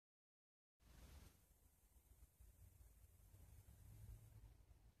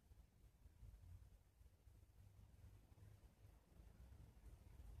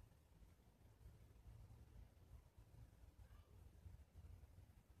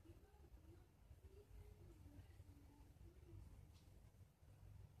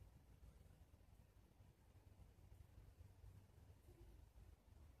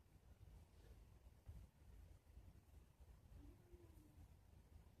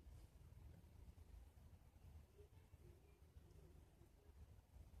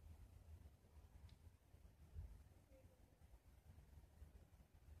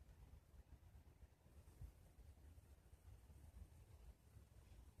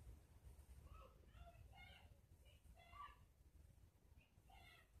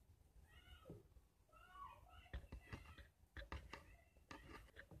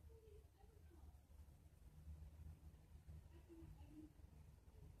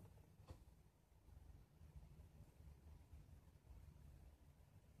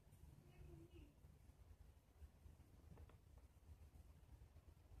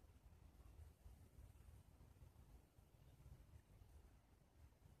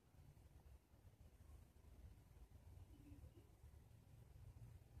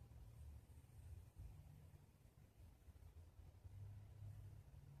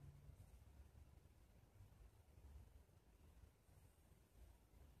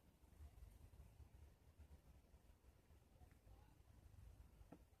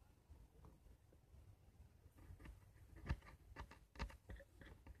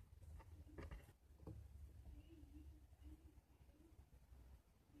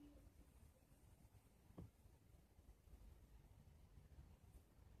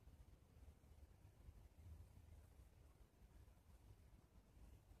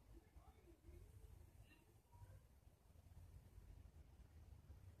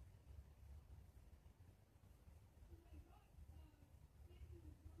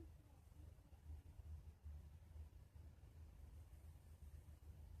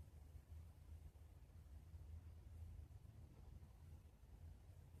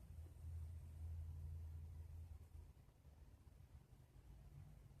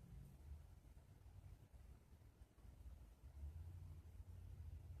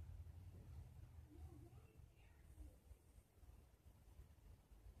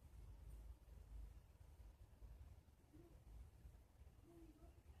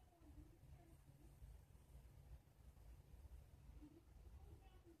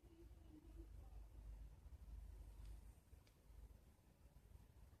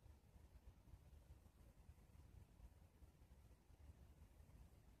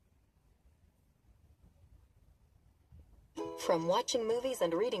From watching movies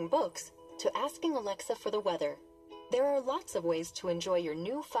and reading books to asking Alexa for the weather, there are lots of ways to enjoy your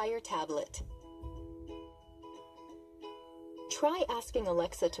new Fire tablet. Try asking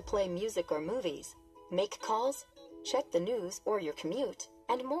Alexa to play music or movies, make calls, check the news or your commute,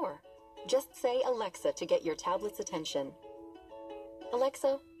 and more. Just say Alexa to get your tablet's attention.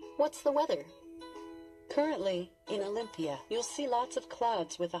 Alexa, what's the weather? Currently, in Olympia, you'll see lots of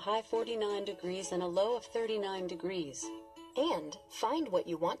clouds with a high 49 degrees and a low of 39 degrees. And find what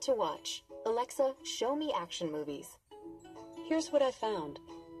you want to watch. Alexa, show me action movies. Here's what I found.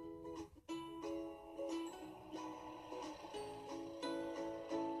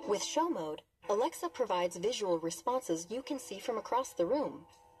 With Show Mode, Alexa provides visual responses you can see from across the room.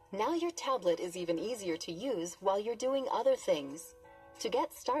 Now your tablet is even easier to use while you're doing other things. To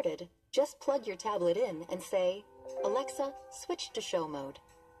get started, just plug your tablet in and say, Alexa, switch to Show Mode.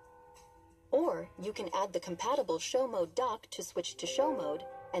 Or you can add the compatible Show Mode dock to switch to Show Mode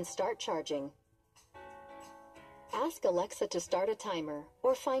and start charging. Ask Alexa to start a timer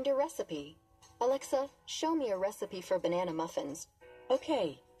or find a recipe. Alexa, show me a recipe for banana muffins.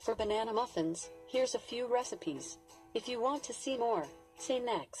 Okay, for banana muffins, here's a few recipes. If you want to see more, say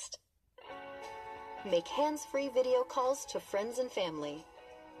next. Make hands-free video calls to friends and family.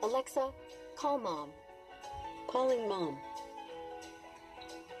 Alexa, call Mom. Calling Mom.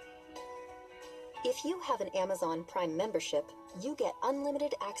 If you have an Amazon Prime membership, you get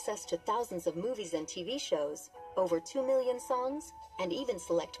unlimited access to thousands of movies and TV shows, over 2 million songs, and even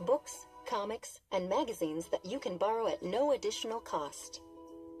select books, comics, and magazines that you can borrow at no additional cost.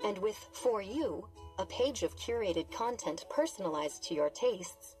 And with For You, a page of curated content personalized to your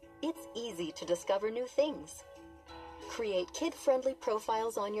tastes, it's easy to discover new things. Create kid-friendly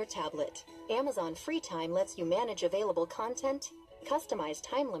profiles on your tablet. Amazon FreeTime lets you manage available content, customize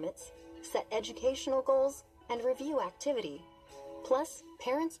time limits, set educational goals, and review activity. Plus,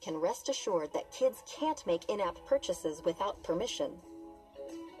 parents can rest assured that kids can't make in-app purchases without permission.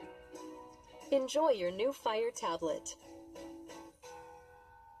 Enjoy your new Fire tablet.